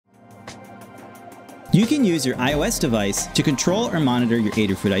You can use your iOS device to control or monitor your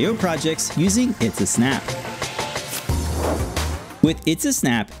Adafruit IO projects using itsaSNAP. With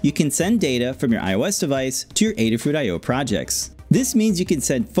itsaSNAP, you can send data from your iOS device to your Adafruit IO projects. This means you can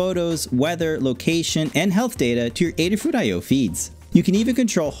send photos, weather, location, and health data to your Adafruit IO feeds. You can even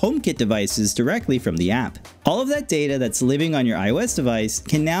control HomeKit devices directly from the app. All of that data that's living on your iOS device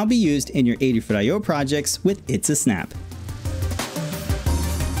can now be used in your Adafruit IO projects with itsaSNAP.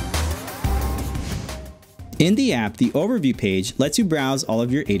 In the app, the overview page lets you browse all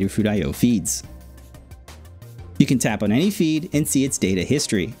of your Adafruit IO feeds. You can tap on any feed and see its data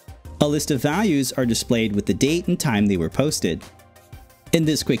history. A list of values are displayed with the date and time they were posted. In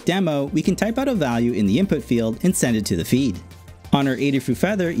this quick demo, we can type out a value in the input field and send it to the feed. On our Adafruit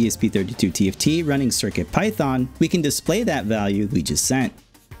Feather ESP32TFT running CircuitPython, we can display that value we just sent.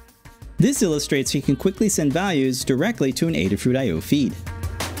 This illustrates you can quickly send values directly to an Adafruit IO feed.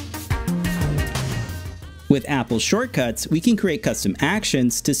 With Apple shortcuts, we can create custom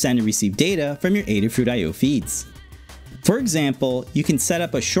actions to send and receive data from your Adafruit IO feeds. For example, you can set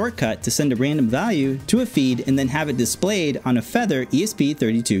up a shortcut to send a random value to a feed and then have it displayed on a Feather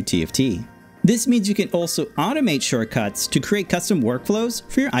ESP32TFT. This means you can also automate shortcuts to create custom workflows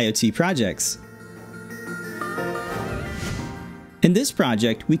for your IoT projects. In this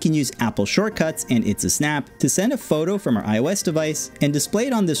project, we can use Apple shortcuts and itsaSNAP to send a photo from our iOS device and display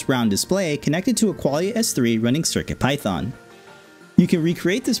it on this round display connected to a Qualia S3 running CircuitPython. You can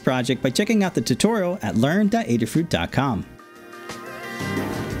recreate this project by checking out the tutorial at learn.adafruit.com.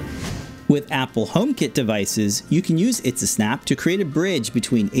 With Apple HomeKit devices, you can use itsaSNAP to create a bridge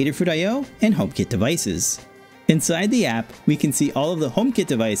between Adafruit IO and HomeKit devices. Inside the app, we can see all of the HomeKit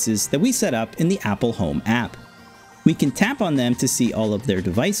devices that we set up in the Apple Home app. We can tap on them to see all of their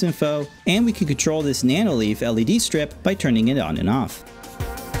device info, and we can control this nanoleaf LED strip by turning it on and off.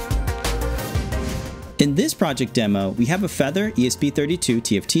 In this project demo, we have a Feather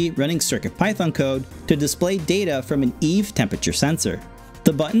ESP32TFT running CircuitPython code to display data from an EVE temperature sensor.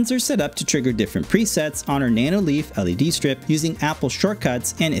 The buttons are set up to trigger different presets on our nanoleaf LED strip using Apple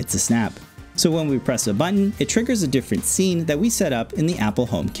shortcuts and itsaSNAP. So when we press a button, it triggers a different scene that we set up in the Apple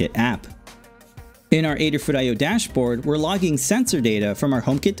HomeKit app. In our Adafruit IO dashboard, we're logging sensor data from our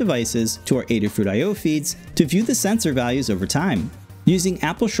HomeKit devices to our Adafruit IO feeds to view the sensor values over time. Using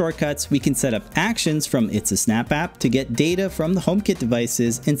Apple shortcuts, we can set up actions from itsaSNAP app to get data from the HomeKit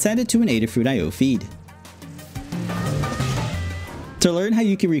devices and send it to an Adafruit IO feed. To learn how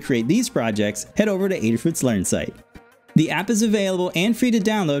you can recreate these projects, head over to Adafruit's Learn site. The app is available and free to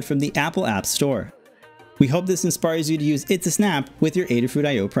download from the Apple App Store. We hope this inspires you to use itsaSNAP with your Adafruit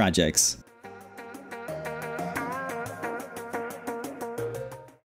IO projects.